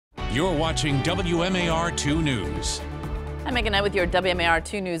You're watching WMAR 2 News. I'm Megan Knight with your WMAR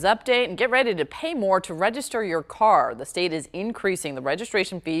 2 News update, and get ready to pay more to register your car. The state is increasing the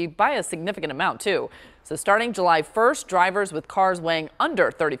registration fee by a significant amount, too. So starting July 1st, drivers with cars weighing under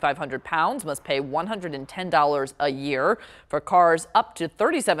 3,500 pounds must pay $110 a year. For cars up to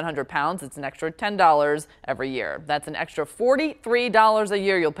 3,700 pounds, it's an extra $10 every year. That's an extra $43 a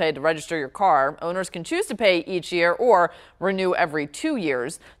year you'll pay to register your car. Owners can choose to pay each year or renew every 2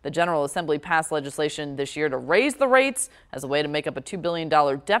 years. The General Assembly passed legislation this year to raise the rates as a way to make up a $2 billion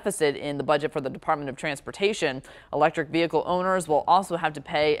deficit in the budget for the Department of Transportation. Electric vehicle owners will also have to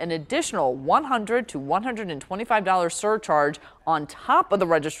pay an additional $100 to $125 surcharge on top of the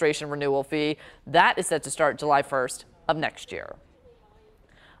registration renewal fee. That is set to start July 1st of next year.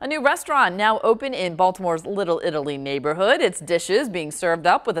 A new restaurant now open in Baltimore's Little Italy neighborhood. Its dishes being served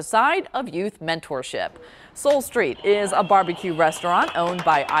up with a side of youth mentorship. Soul Street is a barbecue restaurant owned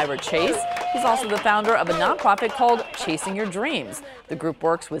by Ira Chase. He's also the founder of a nonprofit called Chasing Your Dreams. The group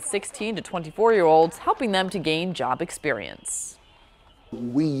works with 16 to 24-year-olds, helping them to gain job experience.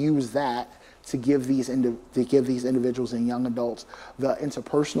 We use that to give these individuals and young adults the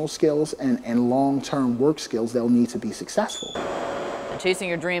interpersonal skills and long-term work skills they'll need to be successful. Chasing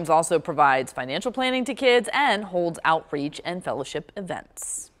Your Dreams also provides financial planning to kids and holds outreach and fellowship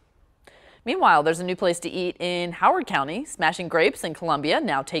events. Meanwhile, there's a new place to eat in Howard County, Smashing Grapes in Columbia,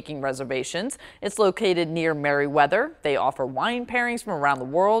 now taking reservations. It's located near Meriwether. They offer wine pairings from around the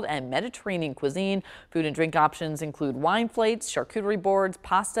world and Mediterranean cuisine. Food and drink options include wine plates, charcuterie boards,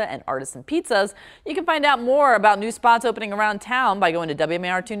 pasta, and artisan pizzas. You can find out more about new spots opening around town by going to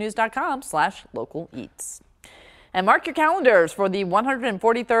WMAR2news.com/local-eats. And mark your calendars for the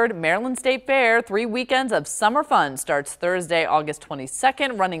 143rd Maryland State Fair. 3 weekends of summer fun starts Thursday, August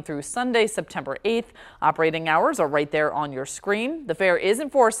 22nd, running through Sunday, September 8th. Operating hours are right there on your screen. The fair is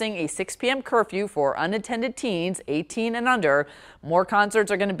enforcing a 6 p.m. curfew for unattended teens 18 and under. More concerts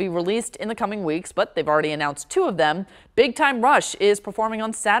are going to be released in the coming weeks, but they've already announced 2 of them. Big Time Rush is performing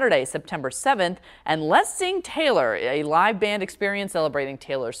on Saturday, September 7th, and Let's Sing Taylor, a live band experience celebrating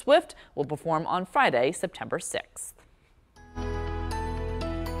Taylor Swift, will perform on Friday, September 6th.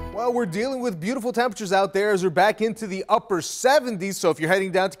 Well, we're dealing with beautiful temperatures out there as we're back into the upper 70s. So if you're heading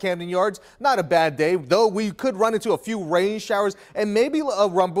down to Camden Yards, not a bad day, though we could run into a few rain showers and maybe a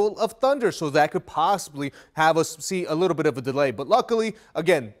rumble of thunder. So that could possibly have us see a little bit of a delay. But luckily,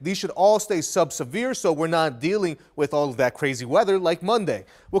 again, these should all stay sub-severe, so we're not dealing with all of that crazy weather like Monday.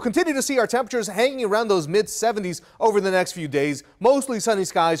 We'll continue to see our temperatures hanging around those mid-70s over the next few days. Mostly sunny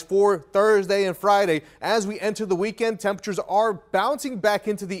skies for Thursday and Friday. As we enter the weekend, temperatures are bouncing back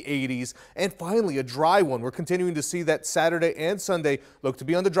into the 80s, and finally a dry one. We're continuing to see that Saturday and Sunday look to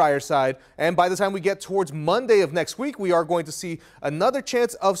be on the drier side, and by the time we get towards Monday of next week, we are going to see another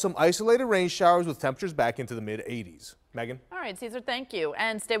chance of some isolated rain showers with temperatures back into the mid-80s. Megan? All right, Caesar, thank you.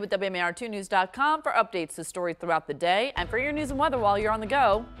 And stay with WMAR2news.com for updates to stories throughout the day. And for your news and weather while you're on the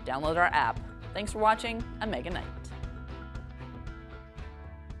go, download our app. Thanks for watching. I'm Megan Knight.